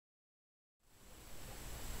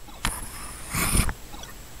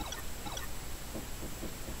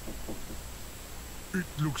It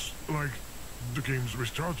looks like the game's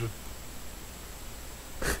restarted.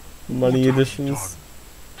 Money editions.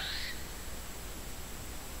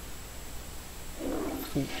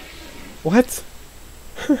 What?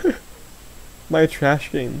 My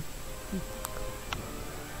trash game.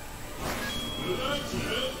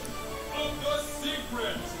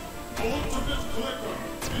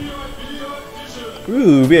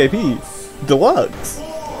 Ooh, VIP. Deluxe.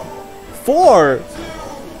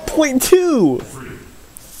 4.2.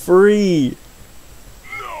 Free.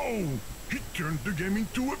 No! He turned the game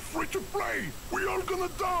into a free-to-play! We are gonna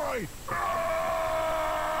die!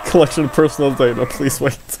 Collection of personal data, please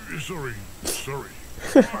wait. Sorry.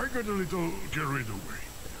 I got a little carried away.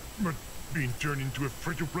 But being turned into a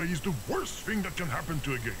free-to-play is the worst thing that can happen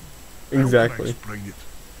to a game. Exactly. How can I explain it?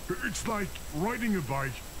 It's like riding a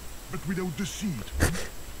bike, but without the seat.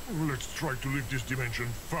 Let's try to leave this dimension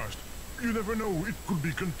fast. You never know, it could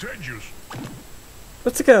be contagious.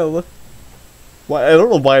 Let's go. Why? I don't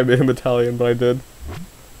know why I made him Italian, but I did.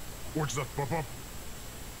 What's that pop-up?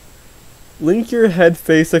 Link your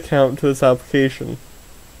head-face account to this application.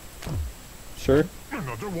 Sure.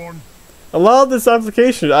 Another one. Allow this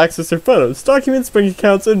application to access your photos, documents, bank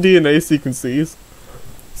accounts, and DNA sequencing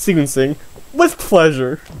with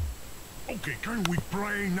pleasure. Okay, can we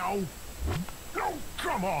play now? No,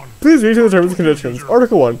 come on. Please read the terms and conditions.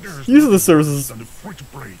 Article 1. Use of the services.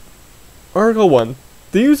 Article 1.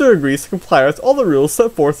 The user agrees to comply with all the rules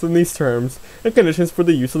set forth in these terms and conditions for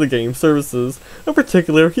the use of the game services. In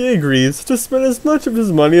particular, he agrees to spend as much of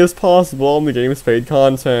his money as possible on the game's paid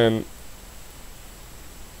content.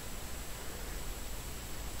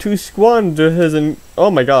 To squander his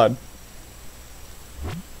oh my god.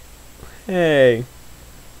 Hey.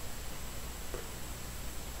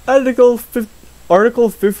 Article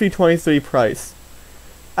 5023 price.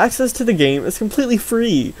 Access to the game is completely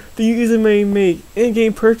free. The user may make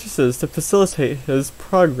in-game purchases to facilitate his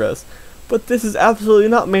progress, but this is absolutely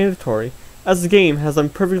not mandatory, as the game has been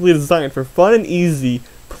perfectly designed for fun and easy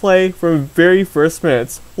play from very first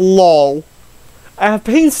minutes. LOL. I have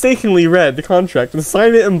painstakingly read the contract and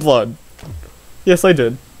signed it in blood. Yes, I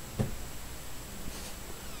did.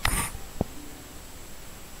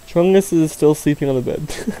 Chungus is still sleeping on the bed.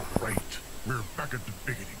 Right, we're back at the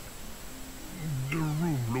beginning. The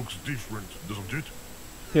room looks different, doesn't it?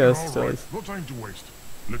 Yes, it Alright, does. no time to waste.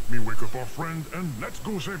 Let me wake up our friend and let's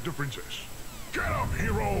go save the princess. Get up,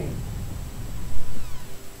 hero!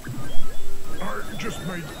 I just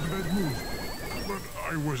made the bed move, but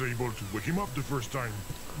I was able to wake him up the first time,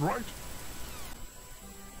 right?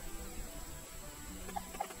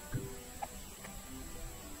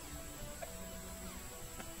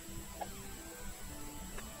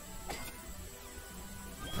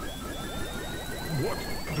 What?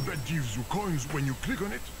 The bed gives you coins when you click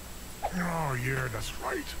on it? Oh yeah, that's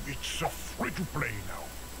right. It's a free-to-play now.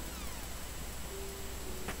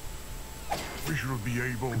 We should be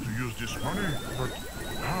able to use this money, but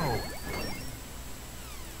how?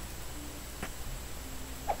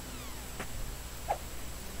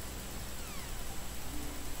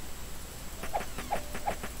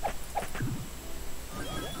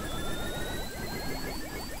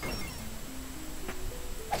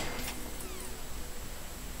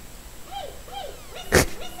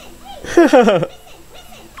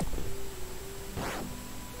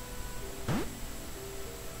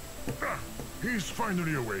 He's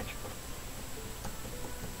finally awake.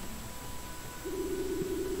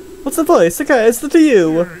 What's the voice? Okay, it's to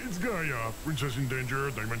you. Yeah, it's Gaia. Princess in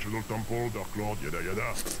danger, dimensional temple, Dark Lord, yada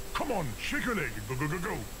yada. Come on, shake a leg. Go, go, go,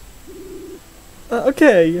 go.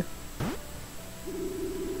 Okay.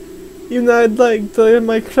 Even though I'd like to have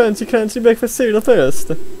my crunchy breakfast cereal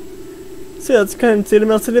first. So that's crunchy and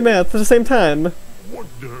melted in mouth at the same time. What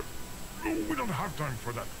the? Oh, we don't have time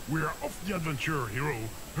for that. We're off the adventure, hero,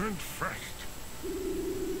 and fast.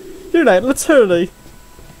 You're right, let's hurry.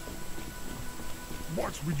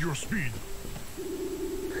 What's with your speed?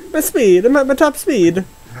 My speed, I'm at my top speed.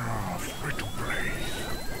 Ah, free to play.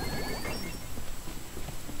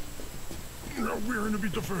 Now we're in a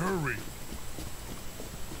bit of a hurry.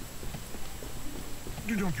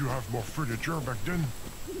 Didn't you have more furniture back then?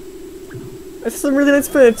 There's some really nice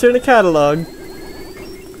furniture in the catalog.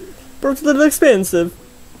 But it's a little expensive.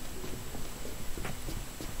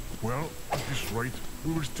 Well, at this rate,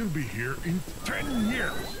 we will still be here in 10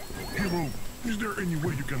 years. Hero, is there any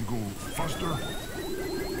way you can go faster?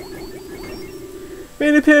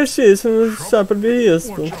 Maybe a pair of shoes from the shop would be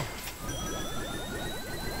useful. Watch out.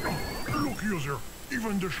 Oh, look, user,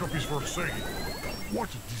 even the shop is for sale. What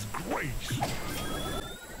a disgrace.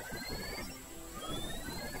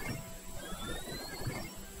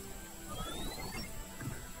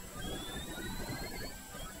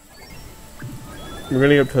 We're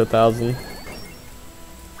gonna get up to 1,000.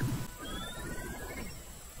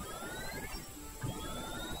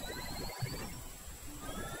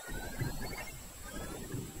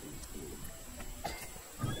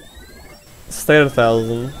 Stay at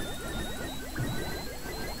 1,000.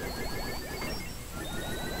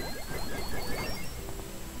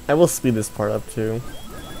 I will speed this part up too.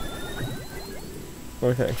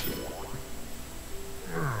 Okay.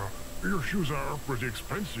 Your shoes are pretty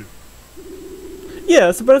expensive.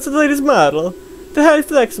 Yes, but it's the latest model. They're highly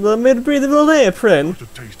flexible and made of breathable neoprene. Got a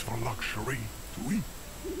taste for luxury, do we?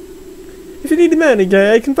 If you need a money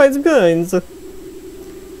guy, I can find some coins. They're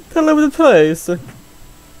all over the place. Okay,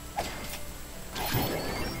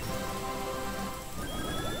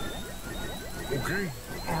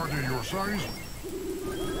 are they your size?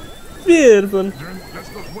 Beautiful. Then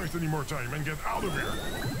let's not waste any more time and get out of here.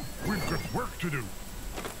 We've got work to do.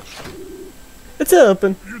 It's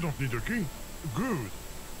open. You don't need a key. Good.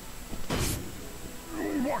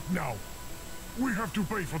 What now? We have to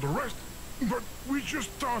pay for the rest? But we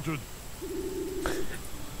just started.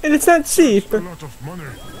 And it's not cheap. A lot of money.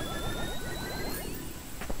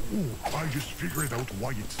 Oh, I just figured out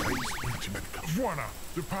why it says ultimate. Voila!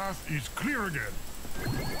 The path is clear again.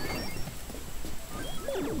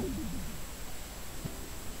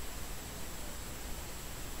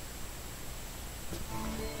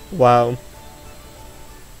 Wow.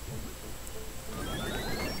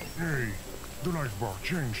 Hey, the life bar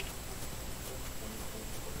changed.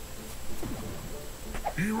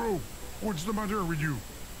 Hero, what's the matter with you?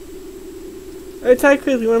 I attack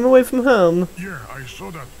quickly when I'm away from home. Yeah, I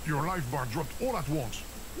saw that. Your life bar dropped all at once.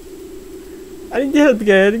 I need your help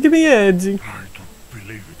again. Give me edge. I don't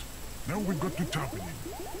believe it. Now we've got to tap it in.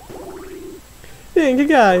 Thank you, Are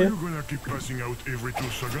guy. you gonna keep passing out every 2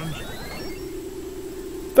 seconds?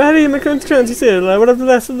 But how do you make crunchy cereal? I would have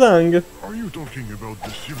lasted long. Are you talking about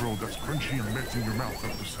the cereal that's crunchy and melts in your mouth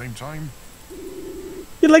at the same time?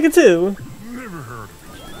 You'd like it too? Never heard of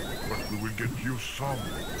it, but we will get you some.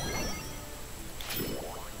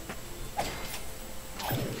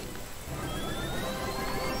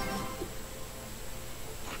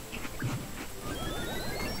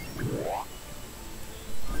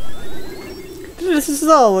 This is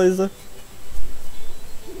always.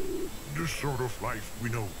 This sort of life we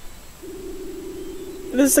know.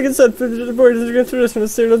 This is second set for the board is going through this from the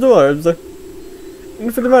cereal dwarves.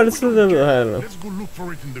 And for the modest, I don't know. Let's go look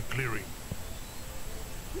for it in the clearing.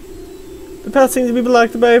 The path seems to be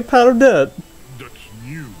blocked by a pile of dirt. That's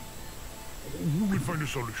new. We will find a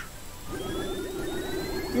solution.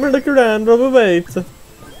 We'll look around while we wait.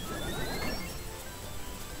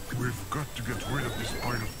 We've got to get rid of this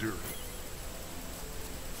pile of dirt.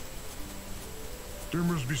 There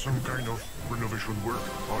must be some kind of renovation work,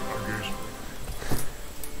 I guess.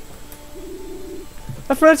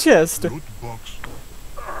 A flat chest. Loot box.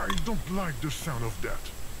 I don't like the sound of that.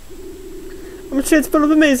 I'm sure it's full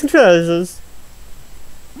of amazing treasures.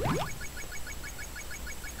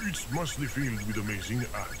 It's mostly filled with amazing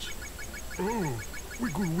ads. Oh, we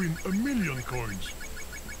could win 1,000,000 coins.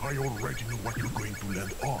 I already know what you're going to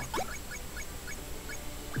land on.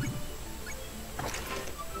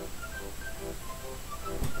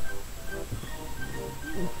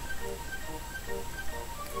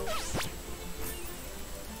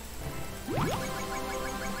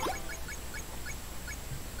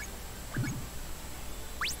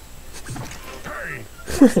 Hey!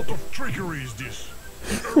 What sort of trickery is this?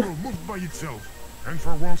 The arrow moved by itself, and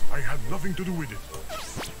for once I had nothing to do with it.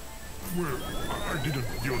 Well, I didn't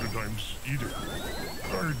the other times either.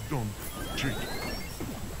 I don't cheat.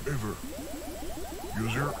 Ever.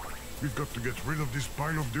 User, we've got to get rid of this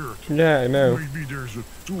pile of dirt. Yeah, I know. Maybe there's a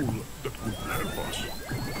tool that could help us.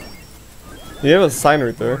 You have a sign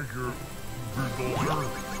right there. Like a bulldozer,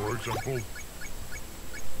 for example.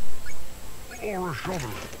 Or a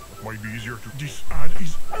shovel. Might be easier to... This ad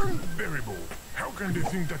is unbearable. How can they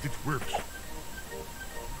think that it works?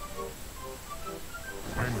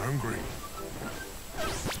 I'm hungry.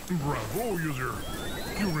 Bravo, user.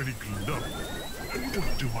 You already cleaned up. A little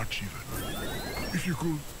too much even. If you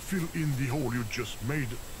could fill in the hole you just made.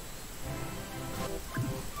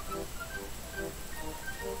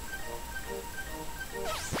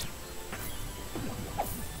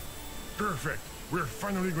 Perfect. We're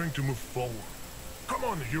finally going to move forward. Come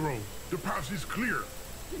on, hero. The path is clear.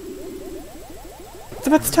 It's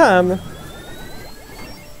about time.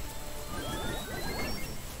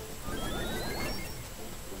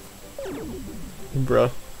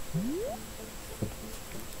 Bruh.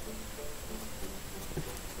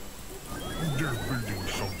 They're building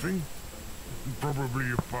something.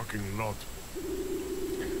 Probably a parking lot.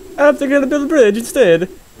 I have to get a build a bridge instead,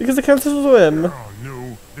 because I can't swim. Oh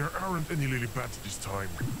no, there aren't any lily pads this time.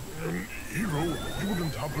 Hero, you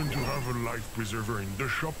wouldn't happen to have a life preserver in the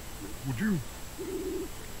shop, would you?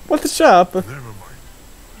 What the shop? Never mind.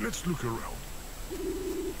 Let's look around.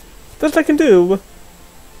 That I can do.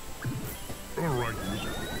 Alright, user.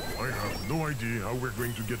 I have no idea how we're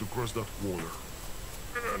going to get across that water.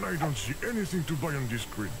 And I don't see anything to buy on this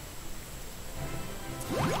screen.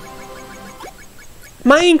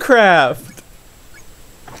 Minecraft!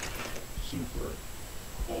 Super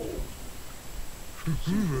cold.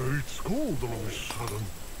 It's cold all of a sudden.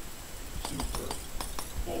 Super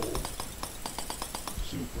cold.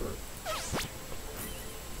 Super.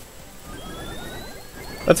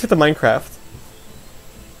 Let's get the Minecraft.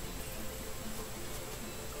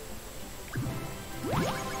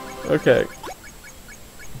 Okay.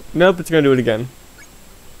 Nope, it's gonna do it again.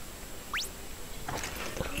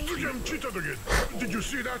 You cheated again. Did you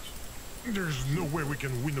see that? There's no way we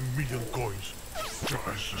can win 1,000,000 coins.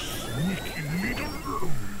 Just a sneaky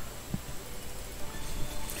little...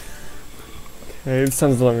 Okay, the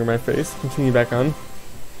sun's no longer in my face. Continue back on.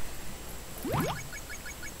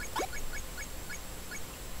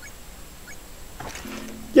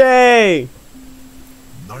 Yay!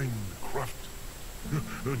 Minecraft.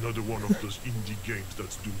 Another one of those indie games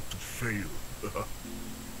that's doomed to fail.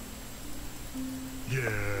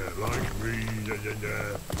 Yeah, like me.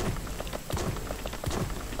 Yeah.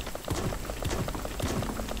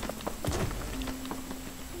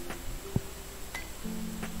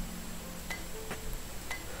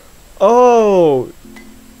 Oh!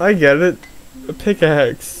 I get it. A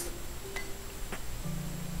pickaxe.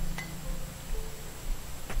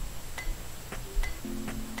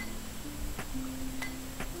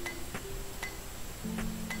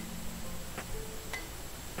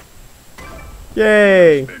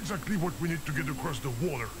 Yay! Exactly what we need to get across the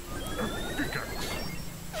water. A pickaxe.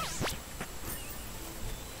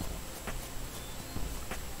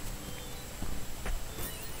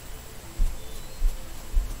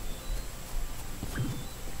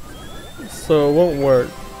 So it won't work.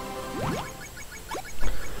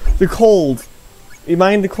 The cold! You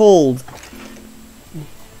mind the cold.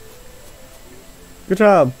 Good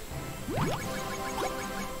job.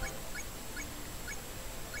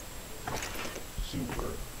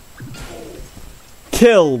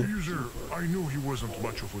 Killed! User, I know he wasn't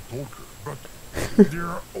much of a talker, but there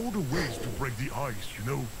are other ways to break the ice, you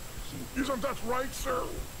know? Isn't that right, sir?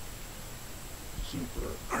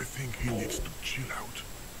 I think he needs to chill out.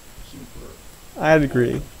 I'd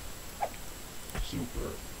agree.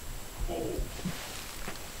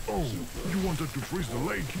 Oh, you wanted to freeze the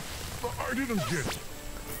lake? I didn't get it.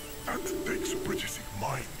 That takes a pretty thick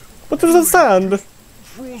mind. What does that sound?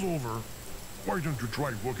 Froze over. Why don't you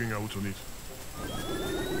try walking out on it?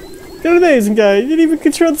 You're an amazing guy. You didn't even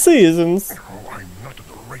control the seasons. Oh, I'm not at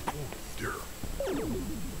the right point, dear.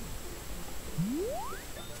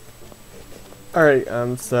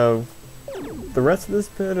 Alright, so the rest of this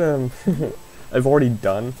bit, I've already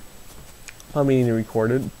done. I'm meaning to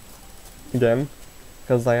record it again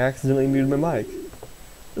because I accidentally muted my mic.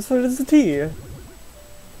 That's what it is to tea.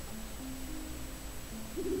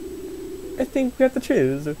 I think we have to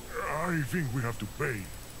choose. I think we have to pay.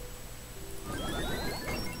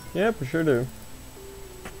 Yeah, for sure do.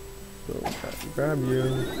 So, grab you.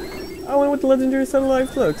 I wonder what the legendary Sun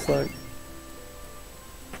Life looks like.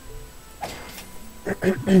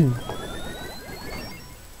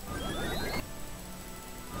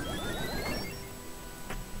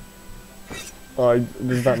 Oh,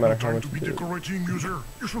 does not matter how much to be decorating, user.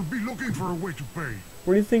 You should be looking for a way to pay.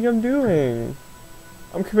 What do you think I'm doing?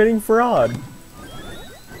 I'm committing fraud.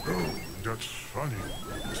 Oh, that's funny.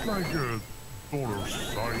 It's like a dollar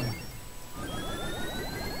sign.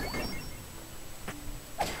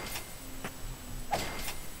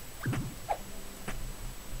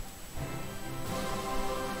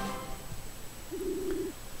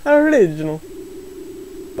 How original.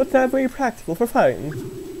 But that very practical for fighting.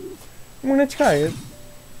 I'm gonna try it.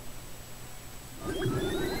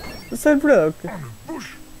 The side broke. On a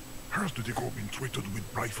bush? Has the decor been treated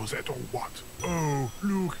with glyphosate or what? Oh,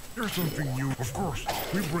 look, there's something new. Of course,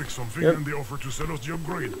 we break something and they offer to sell us the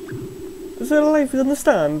upgrade. Is there a life on the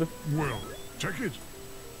stand? Well, take it.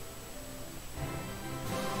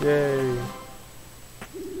 Yay.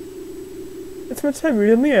 It's much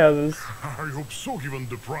heavier than the others. I hope so, given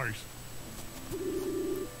the price.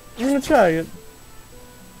 I'm gonna try it.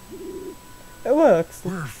 It works.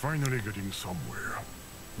 We're finally getting somewhere.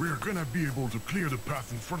 We're gonna be able to clear the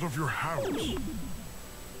path in front of your house.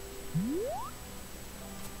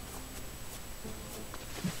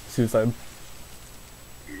 Suicide.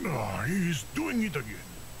 Ah, he's doing it again.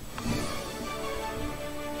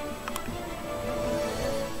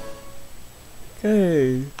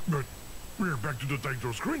 Okay. But we're back to the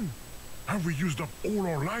title screen. Have we used up all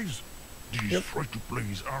our lives? These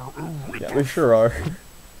free-to-plays are a rip-off. Yeah, we sure are.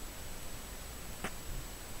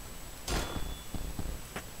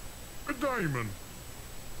 A diamond.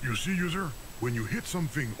 You see, user, when you hit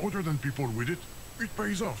something other than people with it, it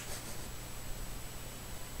pays off.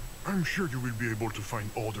 I'm sure you will be able to find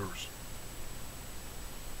others.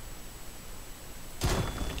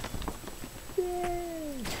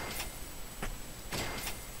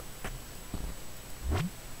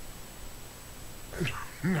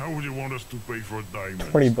 Now they want us to pay for diamonds.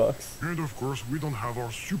 $20. And of course, we don't have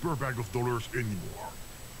our super bag of dollars anymore.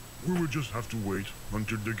 We will just have to wait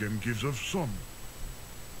until the game gives us some.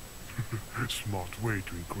 Smart way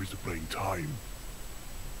to increase the playing time.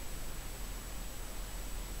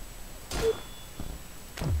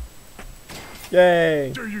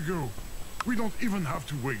 Yay! There you go. We don't even have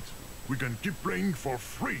to wait. We can keep playing for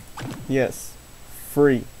free. Yes.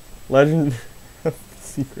 Free. Legend of the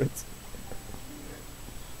Secrets.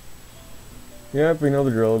 Yep, we know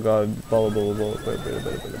the drill. God, blah blah blah blah. Looks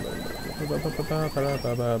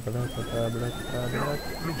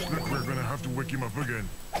like we're gonna have to wake him up again.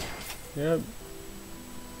 Yep.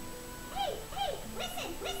 Hey, hey,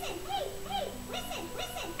 listen, listen, hey, hey, listen,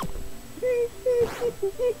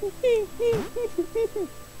 listen.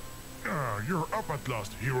 Ah, you're up at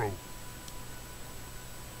last, hero.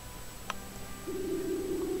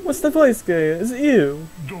 What's the voice guy? Is it you?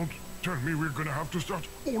 Don't tell me we're gonna have to start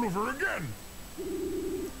all over again.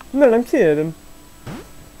 No, I'm kidding.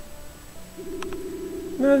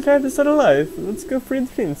 No, try to start a life. Let's go free the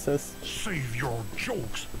princess. Save your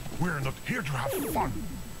jokes. We're not here to have fun.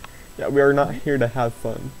 Yeah, we are not here to have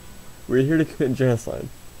fun. We're here to commit genocide.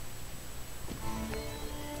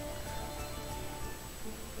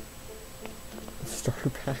 Starter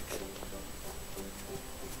pack.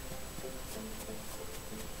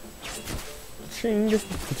 Ching,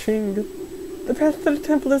 ching. The path to the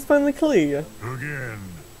temple is finally clear. Again.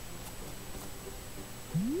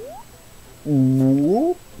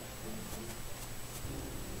 Whoop.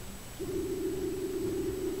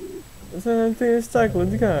 It's an unfair stuck with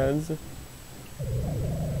the gods.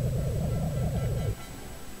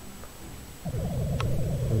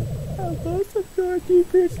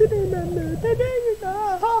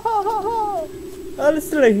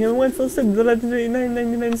 Honestly, he went for some the legendary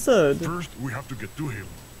 999 sword. First, we have to get to him.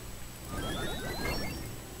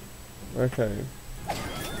 Okay.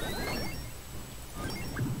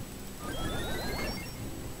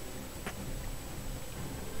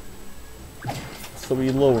 So we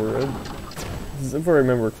lower it, if I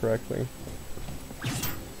remember correctly.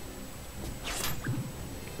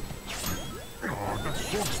 Oh, that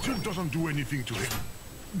sword still doesn't do anything to him.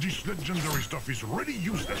 This legendary stuff is really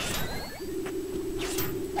useless.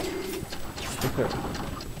 Okay.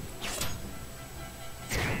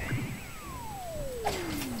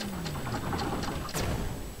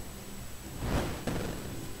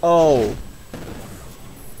 Oh.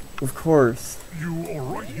 Of course. You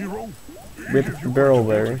alright, hero? With the barrel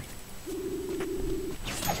there.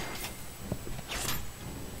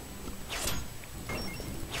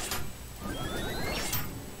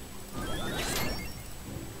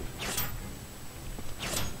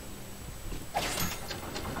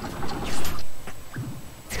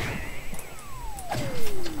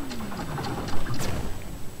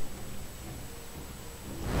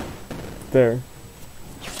 There.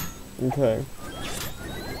 Okay.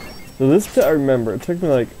 So this pit I remember, it took me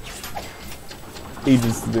like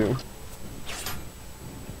ages to do.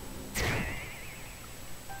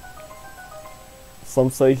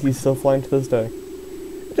 Some say he's still flying to this day.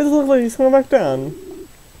 It doesn't look like he's coming back down.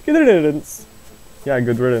 Good riddance. Yeah,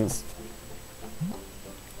 good riddance.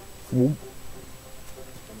 Whoop.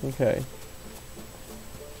 Okay.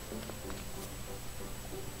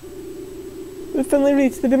 We finally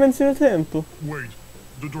reached the Dimensional Temple. Wait,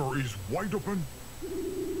 the door is wide open?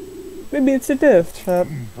 Maybe it's a death trap.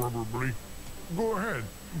 Probably. Go ahead,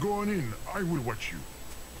 go on in, I will watch you.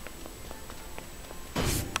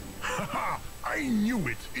 Haha, I knew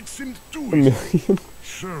it, it seemed too A easy. million.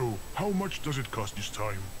 So, how much does it cost this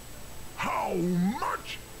time? How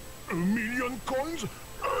much? 1,000,000 coins?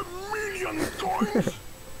 1,000,000 coins?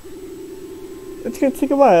 It's gonna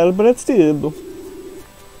take a while, but let's do.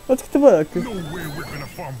 Let's get to work. No way we're gonna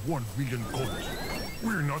farm 1,000,000 coins.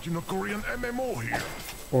 We're not in a Korean MMO here.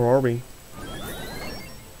 Or are we?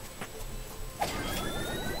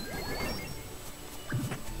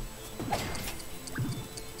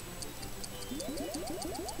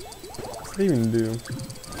 What's it even do?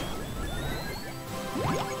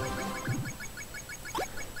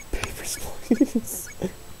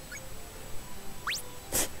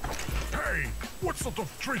 Hey, what sort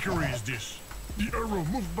of trickery is this? The arrow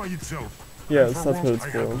moved by itself. Yes, For that's what once,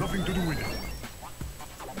 it's I had for. nothing to do with it.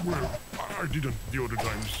 Well, I didn't the other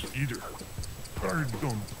times either. I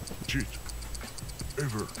don't cheat.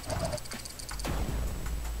 Ever.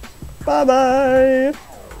 Bye bye!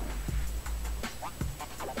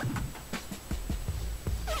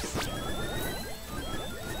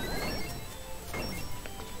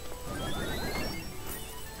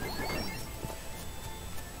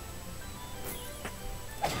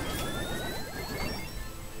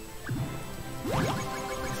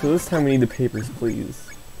 So this time we need the papers, please.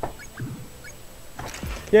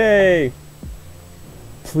 Yay!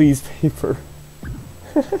 Please, paper.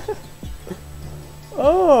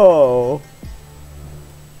 Oh!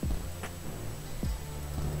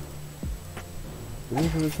 We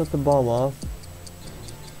need to set the bomb off.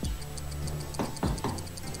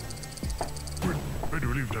 We'd better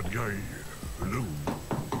leave that guy alone.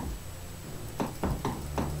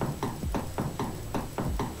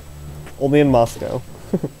 Only in Moscow.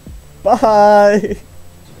 Bye!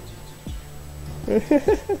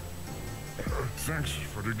 Thanks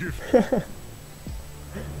for the gift.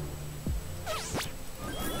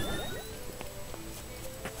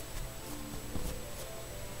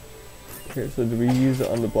 Okay, so do we use it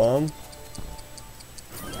on the bomb?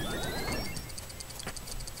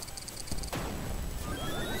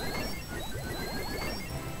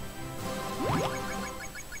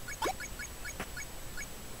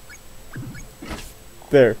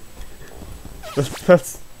 There.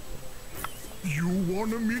 That's... You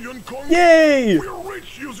won $1 million coins? Yay! We're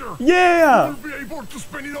rich, user! Yeah! You'll be able to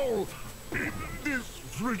spend it all in this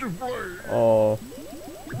free-to-play. Oh.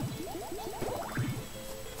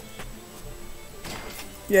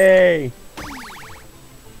 Yay!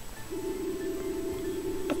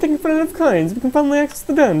 I think for enough coins, we can finally access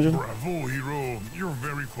the dungeon. Bravo, hero. You're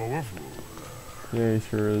very powerful. Yeah, he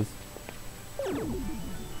sure is.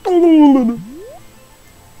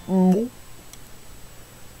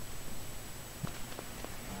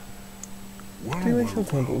 Well, Dimensional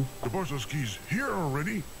temple. the boss's key's here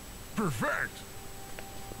already? Perfect!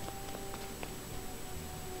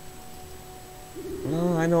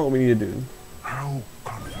 Oh, I know what we need to do. How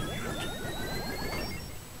convenient.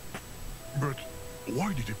 But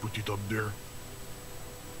why did he put it up there?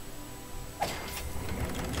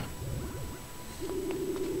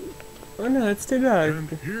 Oh no, it's too dark. And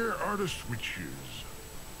here are the switches.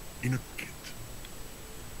 In a kit.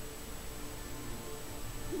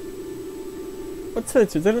 What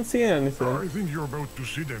switches? I don't see anything. I think you're about to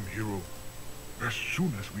see them, hero. As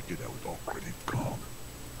soon as we get out of Credit Card.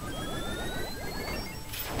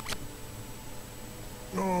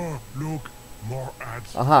 Oh, look. More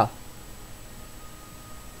ads. Aha.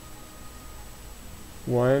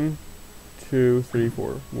 1, 2, 3,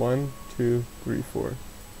 4. 1, 2, 3, 4.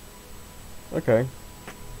 Okay.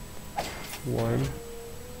 1,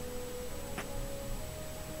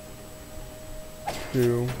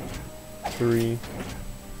 2, 3,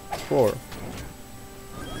 4.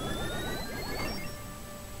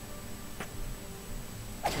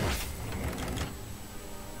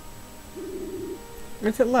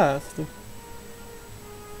 It's at last.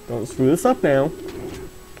 Don't screw this up now.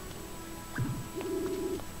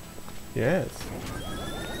 Yes.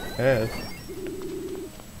 Yes.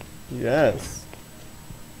 Yes.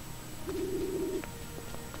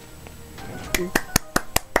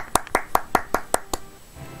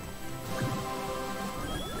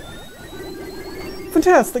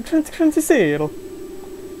 Fantastic! Can't see it?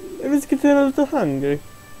 It was getting a little hungry.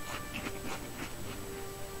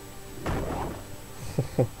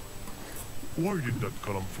 Why did that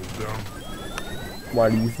column fall down? Why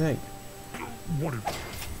do you think? What if...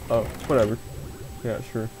 Oh, whatever. Yeah,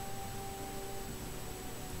 sure.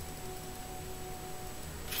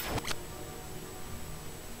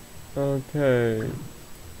 Okay.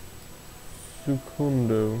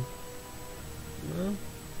 Sukundo. No?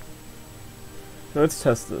 Let's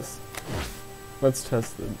test this. Let's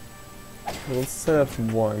test it. Let's say that's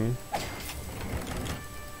 1.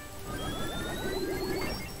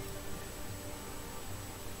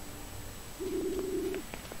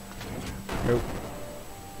 Nope.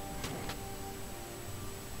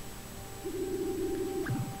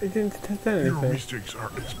 It didn't test Your anything. mistakes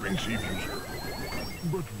are expensive, user.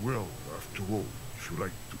 But well, after all, if you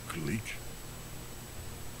like to click...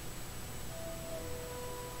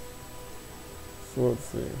 So let's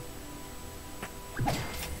see.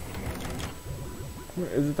 What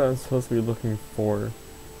is it that I'm supposed to be looking for?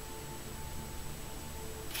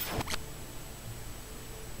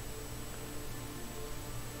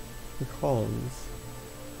 The columns.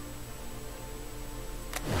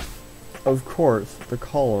 Of course, the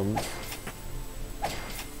columns.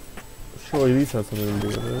 Surely these have something to do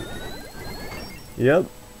with it. Yep.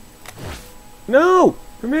 No!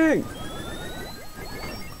 Come in!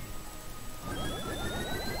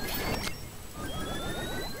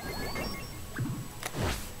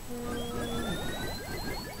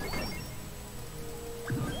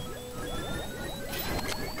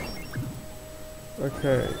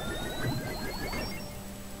 Okay.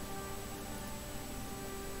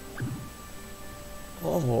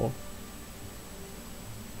 Oh.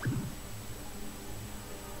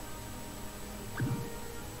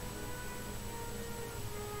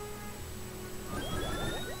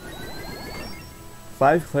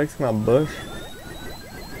 Five clicks on a bush.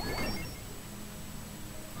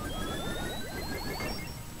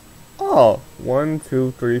 Oh, 1,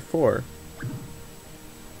 2, 3, 4.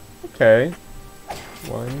 Okay.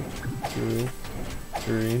 1, 2,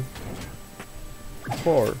 3,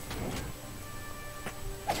 4.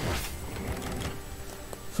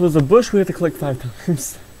 So as a bush, we have to click 5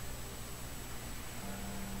 times.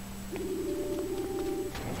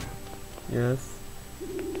 Yes.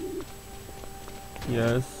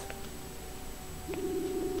 Yes.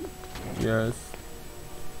 Yes.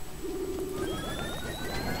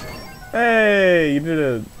 Hey, you did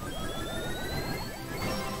it.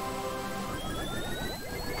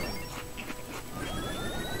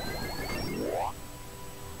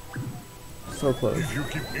 So close. If you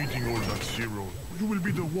keep eating all that cereal, you will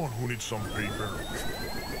be the one who needs some paper.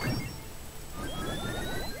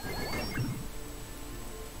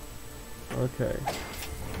 Okay.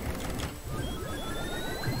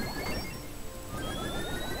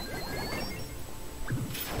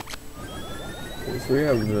 Okay, so we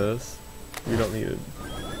have this. We don't need it.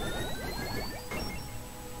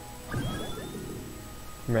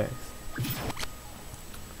 Max.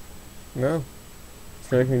 No.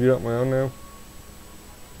 So I can do it on my own now.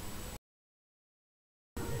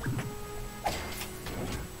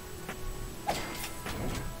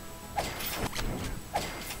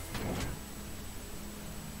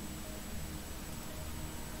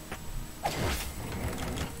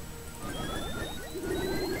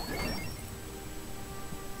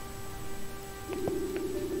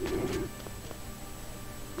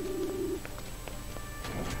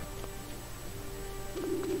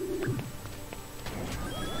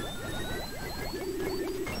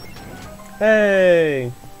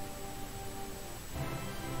 Hey!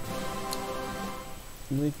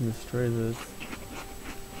 We can destroy this.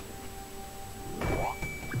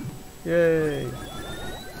 Yay!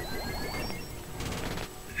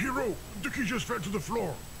 Hero, the key just fell to the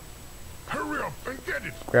floor. Hurry up and get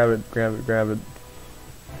it. Grab it, grab it, grab it.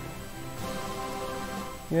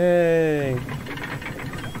 Yay!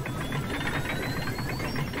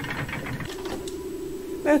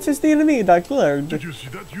 That's just the enemy, Dr. Did you see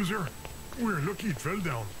that, user? We're lucky it fell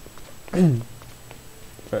down.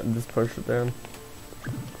 Just push it down.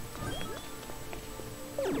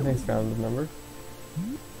 Nice round number.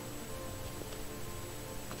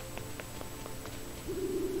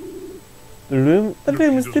 The room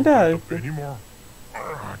is too dark. Anymore.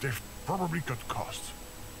 They've probably cut costs.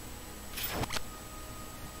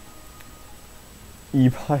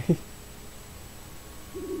 E-Pie.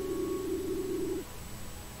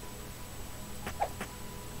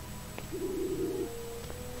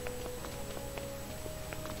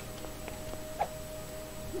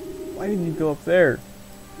 Why did you go up there?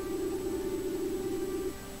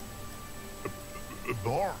 A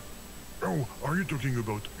bar? Oh, are you talking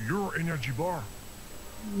about your energy bar?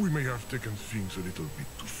 We may have taken things a little bit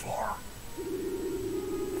too far.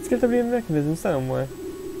 Let's get the real mechanism somewhere.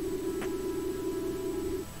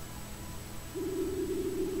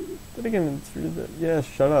 But again, it's really yeah,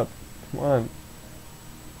 shut up. Come on.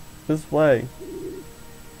 This way.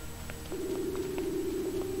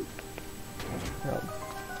 No.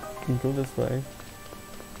 You can go this way.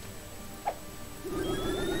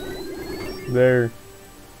 There.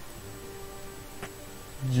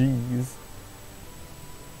 Jeez.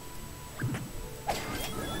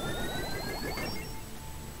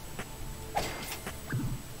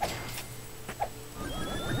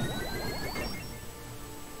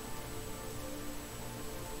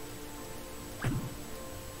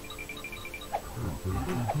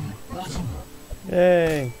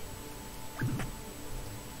 Yay!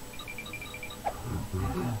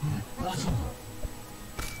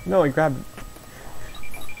 No, I grabbed it.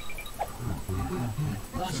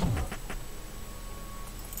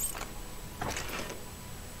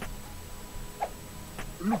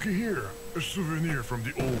 Looky here, a souvenir from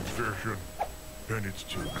the old version. And it's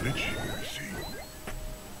still glitchy, I see.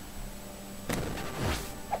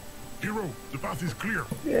 Hero, the path is clear.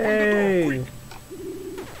 Yay! Quick.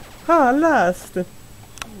 Ah, last!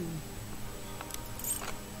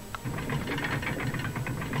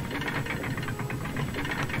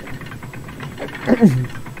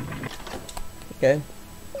 Okay.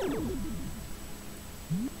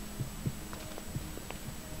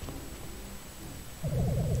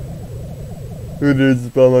 It is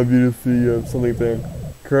about my beautiful something thing.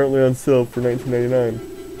 Currently on sale for $19.99.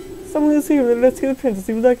 Someone is here, let's get a print to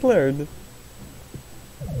see what I declared.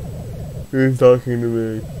 Who's talking to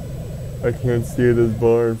me? I can't see this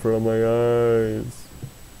bar in front of my eyes.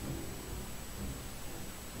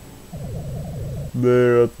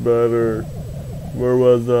 There, that's better. Where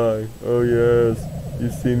was I? Oh yes. You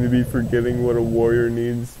seem to be forgetting what a warrior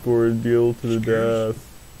needs for a deal to the death.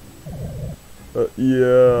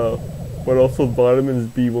 Yeah. But also vitamins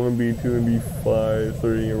B1, B2, and B5,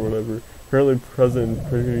 30 or whatever. Currently present in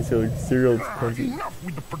particularly cereal expenses. Enough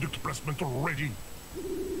with the product placement already.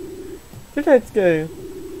 Let's go.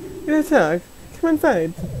 Good attack. Come and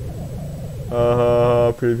fight.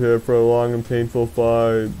 Prepare for a long and painful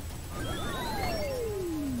fight.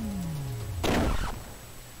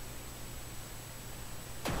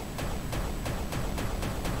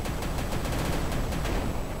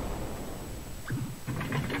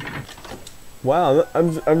 Wow,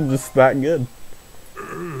 I'm just that good.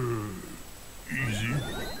 Easy.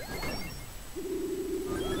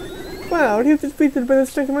 Wow, he defeated by the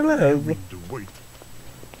strength of my love. With the weight.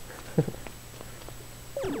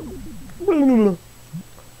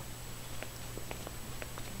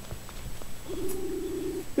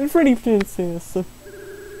 The Freddy Princess.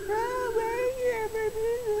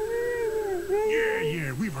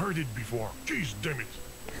 Yeah, we've heard it before. Jeez, damn it.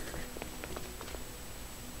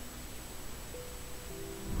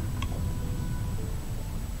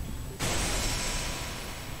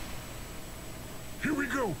 Here we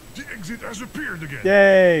go. The exit has appeared again.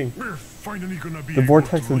 Yay! We're finally gonna be The able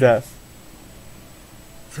vortex to of leave. death.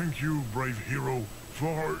 Thank you, brave hero,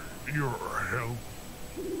 for your help.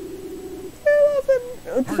 I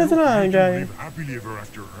That's hope an you guy. can live happily ever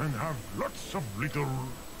after and have lots of little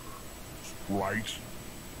sprites.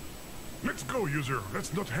 Let's go, user.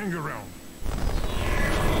 Let's not hang around.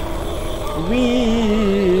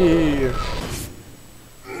 Wee.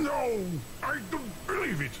 No, I don't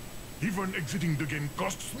believe it. Even exiting the game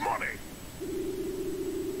costs money.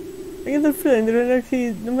 I get the feeling that it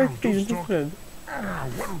actually the Now, feed is don't talk. different.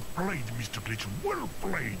 Well played, Mr. Glitch. Well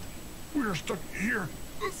played. We're stuck here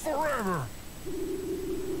forever.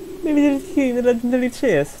 Maybe there's a key in the legendary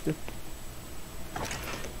chest.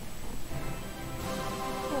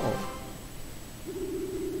 Oh.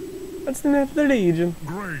 That's the map of the Legion.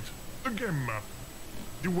 Great. The game map.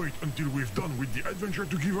 You wait until we've done with the adventure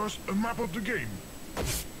to give us a map of the game.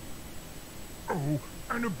 Oh,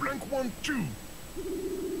 and a blank one too.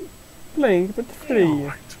 Blank, but free.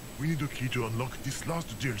 Alright, we need a key to unlock this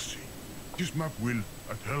last DLC. This map will,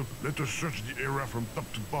 at help, let us search the area from top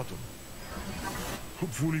to bottom.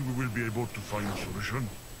 Hopefully we will be able to find a solution.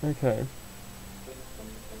 Okay.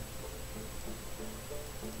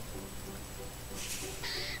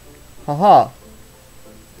 Haha.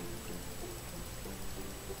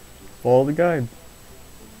 Follow the guide.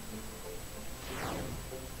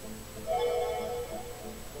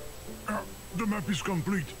 The map is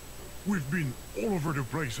complete. We've been all over the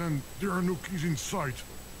place and there are no keys in sight.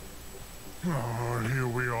 Oh, here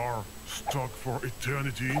we are, stuck for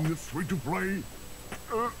eternity in the free-to-play.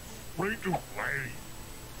 Free-to-play.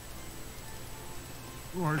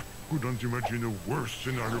 I couldn't imagine a worse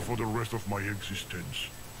scenario for the rest of my existence.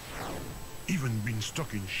 Even being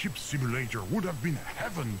stuck in Ship Simulator would have been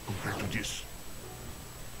heaven compared to this.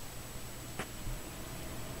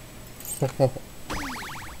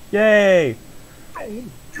 Yay! Oh,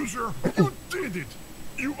 user, you did it!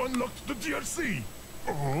 You unlocked the DLC!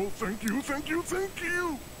 Oh, thank you, thank you, thank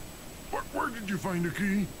you! But where did you find the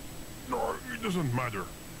key? No, it doesn't matter.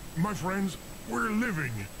 My friends, we're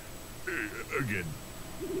living. Again.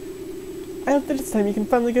 I hope that this time you can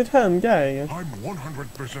finally get home, yay! I'm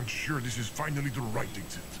 100% sure this is finally the right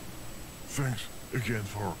exit. Thanks again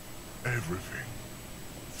for everything.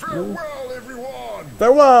 Farewell, everyone!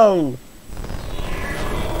 Farewell!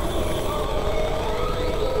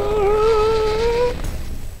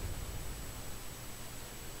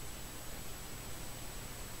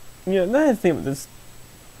 Yeah, now I think about this.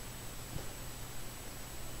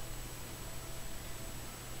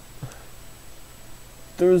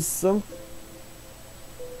 There was some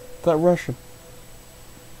that Russia.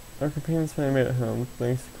 Our companions finally made it home,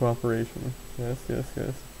 thanks to cooperation. Yes, yes,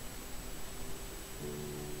 yes.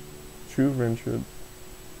 True venture.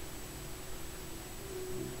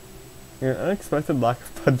 An unexpected lack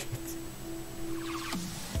of budget.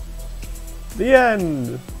 The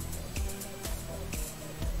end!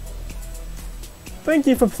 Thank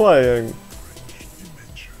you for playing!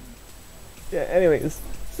 Yeah, anyways,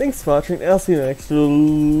 thanks for watching, and I'll see you in the next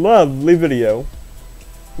lovely video.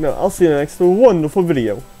 No, I'll see you in the next wonderful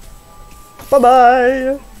video.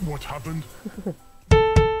 Bye-bye! What happened?